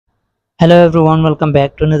Hello everyone, welcome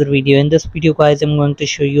back to another video. In this video guys, I'm going to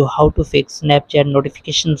show you how to fix Snapchat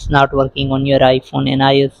notifications not working on your iPhone in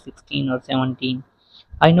iOS 16 or 17.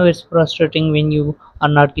 I know it's frustrating when you are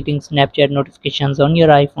not getting Snapchat notifications on your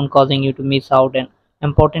iPhone, causing you to miss out on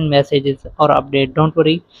important messages or update. Don't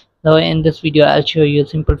worry, though in this video I'll show you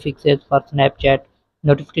simple fixes for Snapchat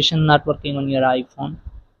notification not working on your iPhone.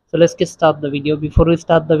 So let's get start the video. Before we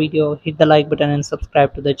start the video, hit the like button and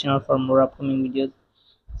subscribe to the channel for more upcoming videos.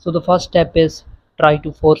 So the first step is try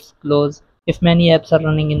to force close. If many apps are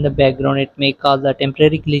running in the background, it may cause a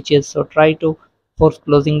temporary glitches. So try to force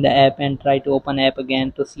closing the app and try to open app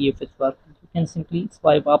again to see if it's working. You can simply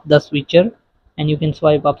swipe up the switcher and you can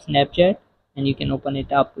swipe up Snapchat and you can open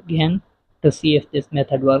it up again to see if this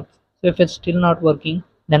method works. So if it's still not working,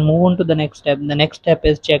 then move on to the next step. The next step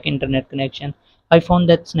is check internet connection. I found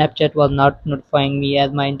that Snapchat was not notifying me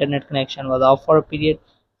as my internet connection was off for a period.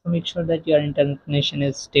 So make sure that your internet connection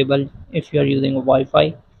is stable. If you are using a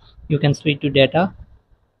Wi-Fi, you can switch to data.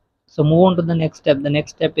 So move on to the next step. The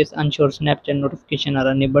next step is ensure Snapchat notification are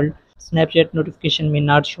enabled. Snapchat notification may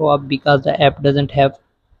not show up because the app doesn't have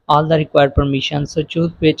all the required permissions. So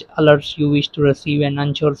choose which alerts you wish to receive and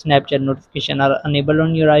ensure Snapchat notification are enabled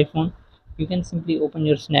on your iPhone. You can simply open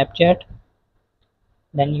your Snapchat.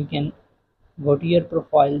 Then you can go to your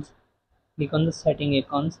profiles, click on the setting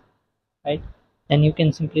icons, right? Then you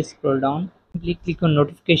can simply scroll down, simply click on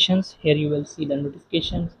notifications. Here you will see the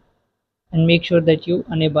notifications and make sure that you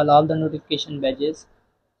enable all the notification badges.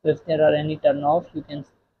 So if there are any turn off, you can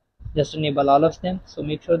just enable all of them. So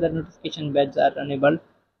make sure that notification badges are enabled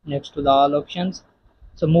next to the all options.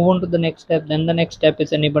 So move on to the next step. Then the next step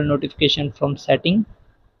is enable notification from setting.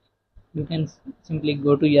 You can simply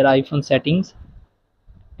go to your iPhone settings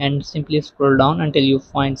and simply scroll down until you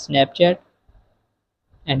find Snapchat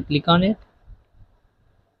and click on it.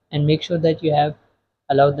 And make sure that you have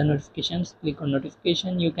allowed the notifications. Click on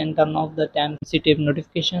notification. You can turn off the time sensitive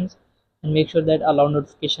notifications and make sure that allow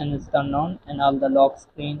notification is turned on and all the lock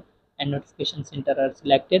screen and notification center are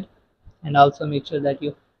selected, and also make sure that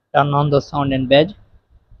you turn on the sound and badge.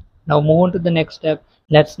 Now move on to the next step.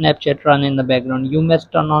 Let Snapchat run in the background. You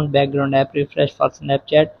must turn on background app refresh for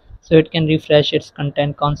Snapchat so it can refresh its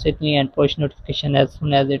content constantly and push notification as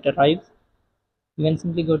soon as it arrives. You can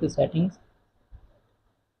simply go to settings,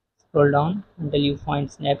 scroll down until you find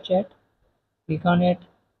Snapchat, click on it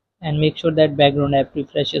and make sure that background app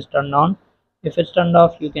refresh is turned on. If it's turned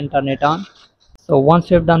off, you can turn it on. So once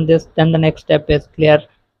you've done this, then the next step is clear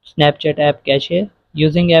Snapchat app cache.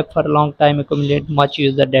 Using app for a long time accumulate much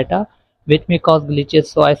user data which may cause glitches,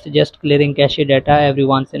 so I suggest clearing cache data every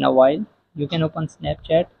once in a while. You can open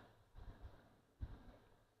Snapchat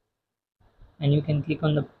and you can click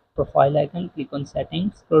on the profile icon, click on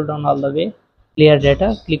settings, scroll down all the way, clear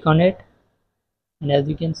data, click on it, and as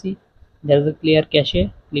you can see there is a clear cache.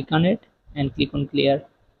 Click on it and click on clear.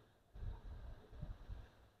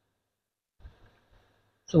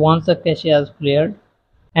 So once the cache has cleared,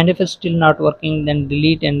 and if it's still not working, then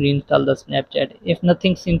delete and reinstall the Snapchat. If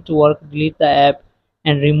nothing seems to work, delete the app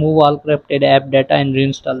and remove all corrupted app data and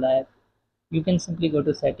reinstall the app. You can simply go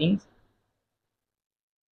to settings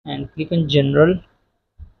and click on general.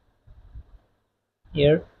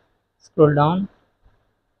 Here scroll down,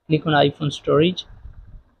 click on iPhone storage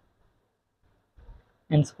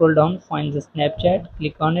and scroll down, find the Snapchat,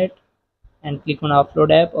 click on it and click on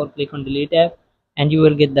upload app or click on delete app, and you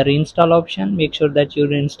will get the reinstall option. Make sure that you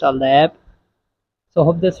reinstall the app. So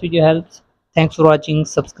hope this video helps. Thanks for watching.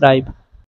 Subscribe.